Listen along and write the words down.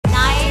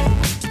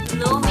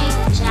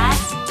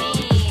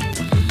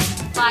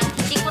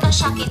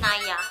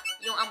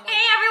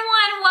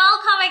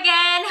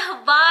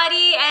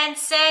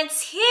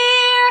scents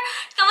here!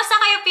 Kamusta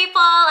kayo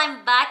people?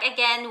 I'm back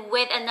again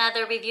with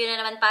another review na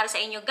naman para sa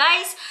inyo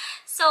guys.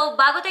 So,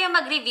 bago tayo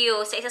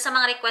mag-review sa isa sa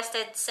mga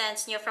requested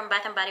scents nyo from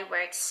Bath & Body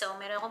Works. So,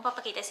 meron akong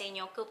papakita sa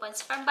inyo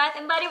coupons from Bath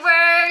 & Body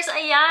Works.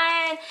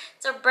 Ayan!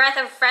 It's a breath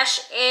of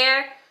fresh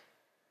air.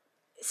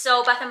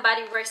 So, Bath &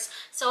 Body Works.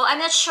 So, I'm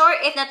not sure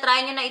if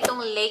na-try nyo na itong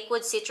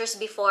Lakewood Citrus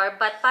before,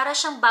 but para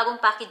siyang bagong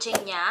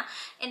packaging niya.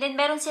 And then,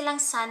 meron silang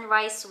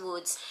Sunrise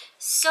Woods.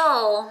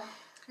 So,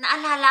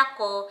 naalala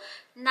ko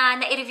na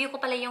na-review ko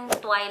pala yung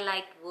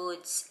Twilight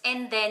Woods.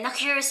 And then,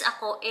 na-curious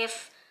ako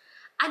if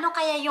ano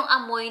kaya yung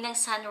amoy ng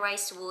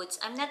Sunrise Woods.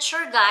 I'm not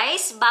sure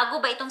guys, bago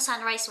ba itong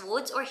Sunrise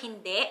Woods or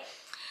hindi.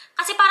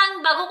 Kasi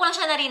parang bago ko lang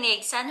siya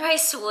narinig,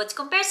 Sunrise Woods.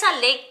 Compare sa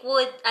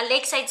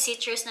Lakeside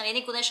Citrus,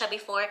 narinig ko na siya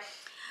before.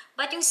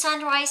 But yung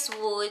Sunrise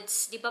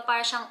Woods, di ba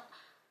parang siyang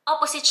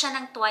opposite siya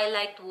ng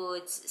Twilight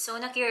Woods. So,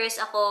 na-curious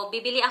ako.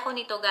 Bibili ako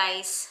nito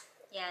guys.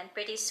 Yan,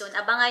 pretty soon.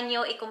 Abangan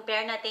nyo,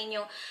 i-compare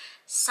natin yung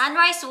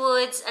Sunrise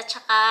Woods at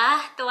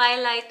saka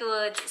Twilight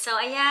Woods. So,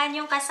 ayan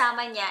yung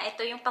kasama niya.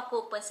 Ito yung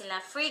pa-coupons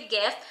nila. Free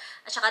gift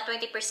at saka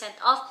 20%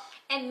 off.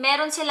 And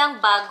meron silang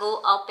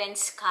bago Open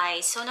Sky.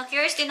 So,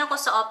 na-curious din ako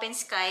sa Open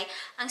Sky.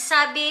 Ang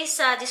sabi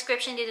sa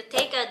description dito,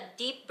 take a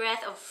deep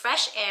breath of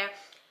fresh air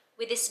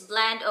with this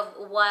blend of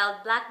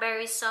wild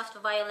blackberry, soft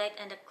violet,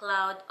 and a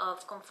cloud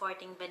of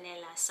comforting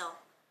vanilla. So,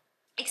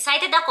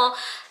 excited ako.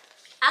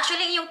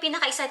 Actually, yung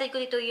pinaka-excited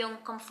ko dito yung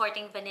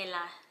comforting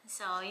vanilla.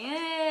 So,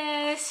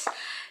 yes!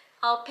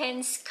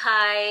 Open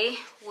Sky.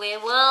 We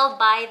will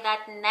buy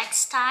that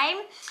next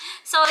time.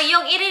 So,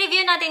 yung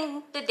i-review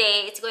natin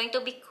today, it's going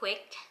to be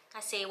quick.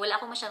 Kasi wala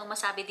akong masyadong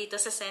masabi dito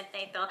sa scent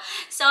na ito.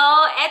 So,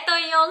 ito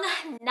yung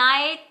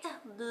Night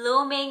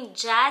Blooming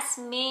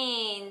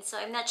Jasmine.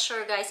 So, I'm not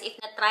sure guys if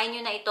na-try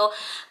nyo na ito.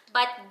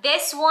 But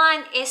this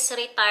one is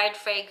retired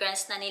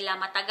fragrance na nila.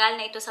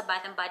 Matagal na ito sa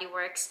Bath & Body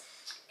Works.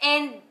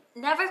 And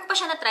never ko pa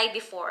siya na-try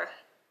before.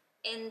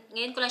 And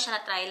ngayon ko lang siya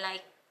na-try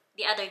like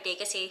the other day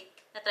kasi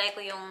na-try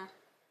ko yung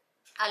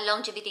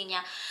longevity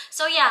niya.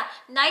 So yeah,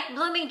 Night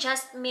Blooming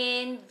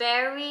Jasmine.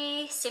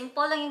 Very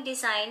simple lang yung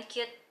design.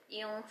 Cute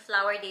yung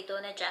flower dito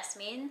na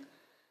jasmine.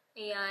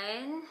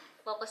 Ayan.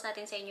 Focus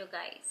natin sa inyo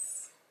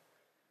guys.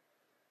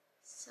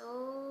 So,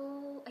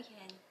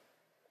 ayan.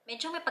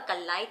 Medyo may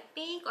pagka-light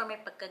pink or may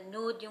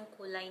pagka-nude yung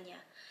kulay niya.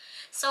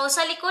 So,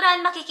 sa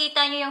likuran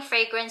makikita nyo yung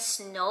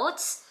fragrance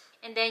notes.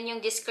 And then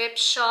yung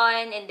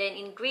description. And then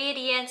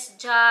ingredients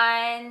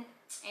dyan.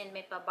 And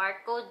may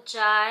pa-barcode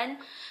dyan.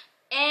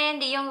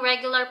 And yung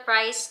regular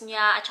price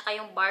niya at saka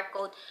yung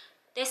barcode.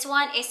 This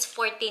one is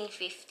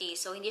 $14.50.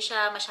 So, hindi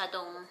siya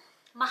masyadong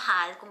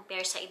mahal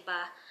compare sa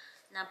iba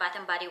na Bath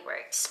 & Body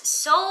Works.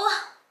 So,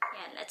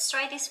 yan. Let's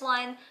try this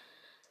one.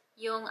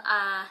 Yung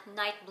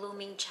Night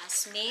Blooming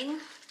Jasmine.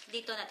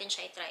 Dito natin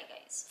siya i-try,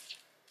 guys.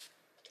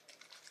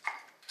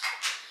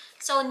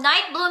 So,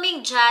 Night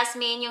Blooming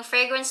Jasmine. Yung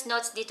fragrance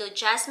notes dito,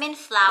 jasmine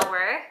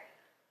flower.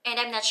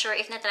 And I'm not sure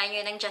if na-try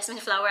nyo ng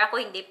jasmine flower.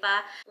 Ako hindi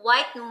pa.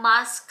 White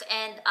musk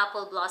and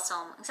apple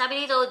blossom. Ang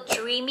sabi dito,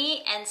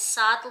 dreamy and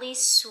subtly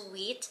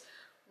sweet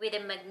with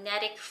a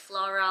magnetic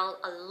floral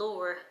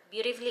allure.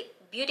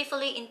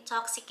 Beautifully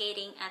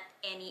intoxicating at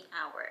any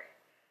hour.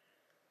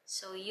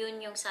 So,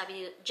 yun yung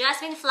sabi dito.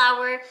 Jasmine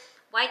flower,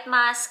 white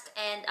musk,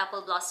 and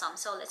apple blossom.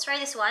 So, let's try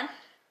this one.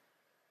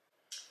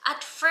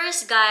 At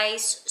first,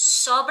 guys,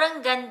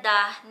 sobrang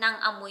ganda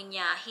ng amoy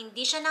niya.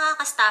 Hindi siya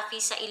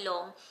nakaka-stuffy sa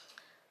ilong.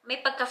 May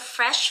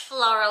pagka-fresh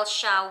floral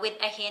siya with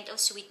a hint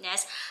of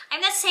sweetness. I'm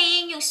not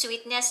saying yung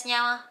sweetness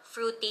niya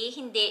fruity.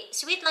 Hindi.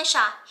 Sweet lang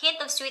siya. Hint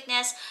of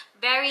sweetness.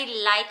 Very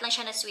light lang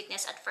siya na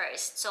sweetness at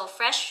first. So,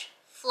 fresh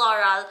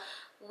floral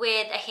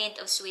with a hint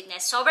of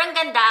sweetness. Sobrang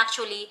ganda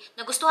actually.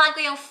 Nagustuhan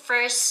ko yung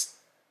first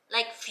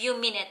like few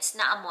minutes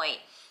na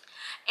amoy.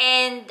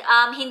 And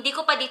hindi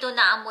ko pa dito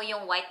naamoy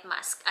yung white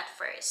musk at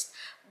first.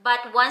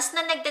 But once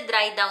na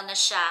nagda-dry down na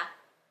siya,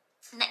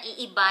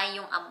 naiiba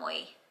yung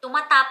amoy.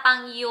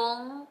 Tumatapang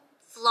yung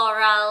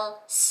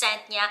floral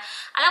scent niya.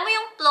 Alam mo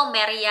yung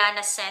plumeria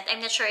na scent? I'm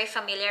not sure if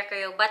familiar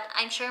kayo, but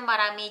I'm sure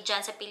marami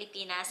dyan sa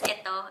Pilipinas.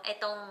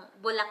 Itong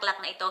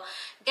bulaklak na ito.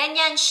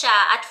 Ganyan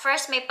siya. At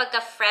first, may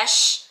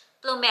pagka-fresh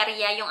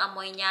plumeria yung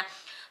amoy niya.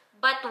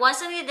 But once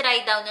na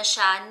dry down na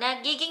siya,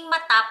 nagiging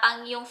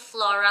matapang yung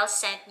floral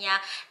scent niya.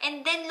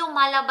 And then,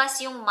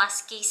 lumalabas yung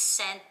musky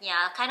scent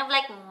niya. Kind of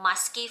like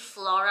musky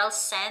floral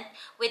scent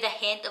with a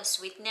hint of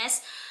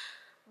sweetness.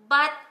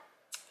 But,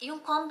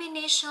 yung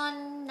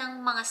combination ng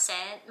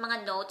mga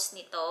notes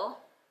nito,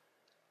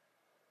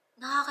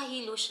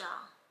 nakakahilo siya.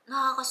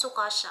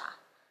 Nakakasuka siya.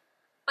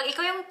 Pag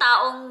ikaw yung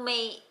taong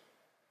may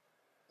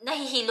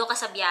nahihilo ka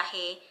sa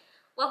biyahe,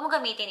 huwag mo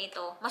gamitin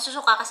ito.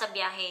 Masusuka ka sa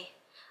biyahe.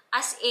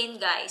 As in,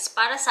 guys,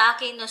 para sa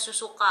akin,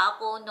 nasusuka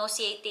ako,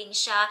 nauseating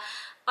siya.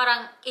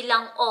 Parang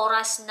ilang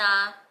oras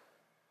na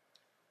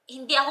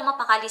hindi ako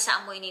mapakali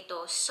sa amoy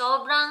nito.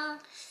 Sobrang,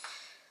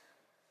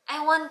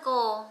 ewan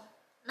ko,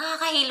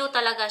 nakakahilo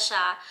talaga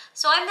siya.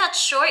 So, I'm not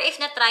sure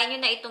if na-try nyo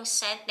na itong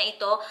scent na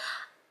ito.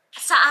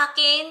 Sa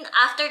akin,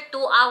 after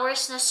 2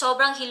 hours na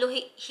sobrang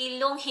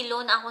hilong-hilo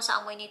na ako sa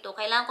amoy nito,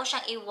 kailangan ko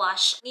siyang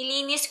i-wash.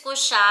 Nilinis ko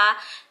siya,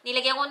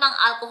 nilagyan ko ng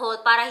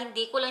alcohol para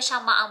hindi ko lang siya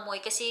maamoy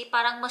kasi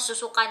parang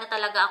masusuka na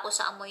talaga ako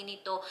sa amoy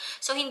nito.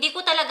 So, hindi ko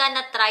talaga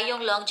na-try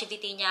yung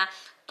longevity niya.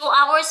 2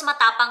 hours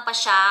matapang pa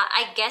siya.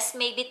 I guess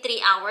maybe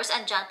 3 hours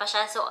andyan pa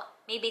siya. So,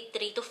 maybe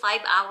 3 to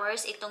 5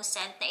 hours itong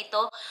scent na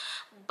ito.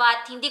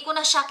 But, hindi ko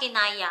na siya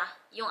kinaya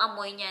yung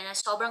amoy niya na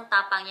sobrang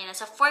tapang niya na.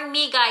 So, for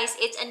me guys,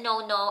 it's a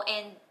no-no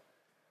and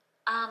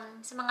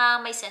sa mga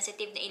may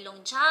sensitive na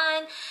ilong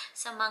dyan,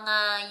 sa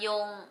mga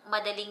yung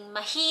madaling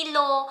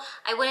mahilo,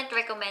 I wouldn't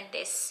recommend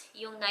this,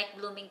 yung Night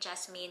Blooming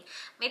Jasmine.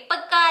 May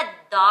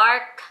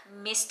pagka-dark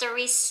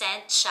mystery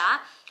scent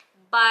siya,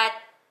 but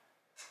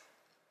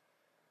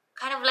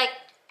kind of like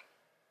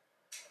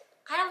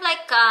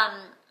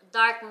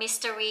dark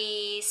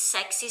mystery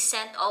sexy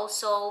scent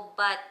also,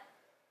 but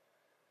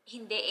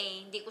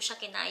hindi ko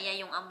siya kinaya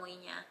yung amoy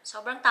niya.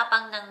 Sobrang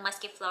tapang ng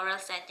musky floral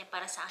scent niya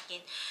para sa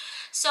akin.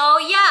 So,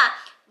 yeah.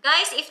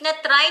 Guys, if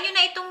na-try nyo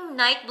na itong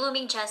Night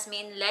Blooming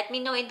Jasmine, let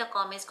me know in the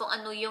comments kung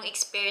ano yung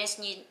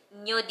experience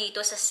nyo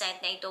dito sa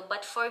scent na ito.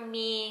 But for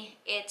me,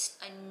 it's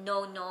a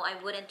no-no. I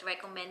wouldn't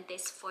recommend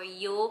this for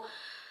you.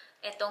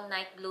 Itong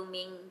Night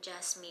Blooming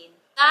Jasmine.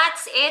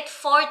 That's it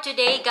for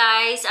today,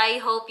 guys.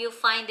 I hope you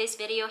find this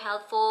video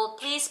helpful.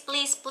 Please,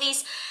 please,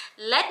 please,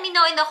 let me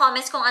know in the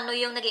comments kung ano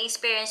yung naging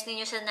experience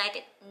ninyo sa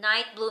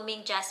Night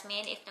Blooming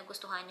Jasmine, if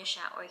nagustuhan nyo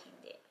siya or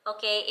hindi.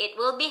 Okay, it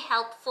will be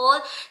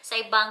helpful sa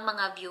ibang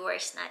mga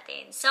viewers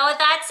natin. So,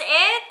 that's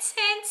it,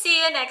 and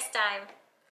see you next time.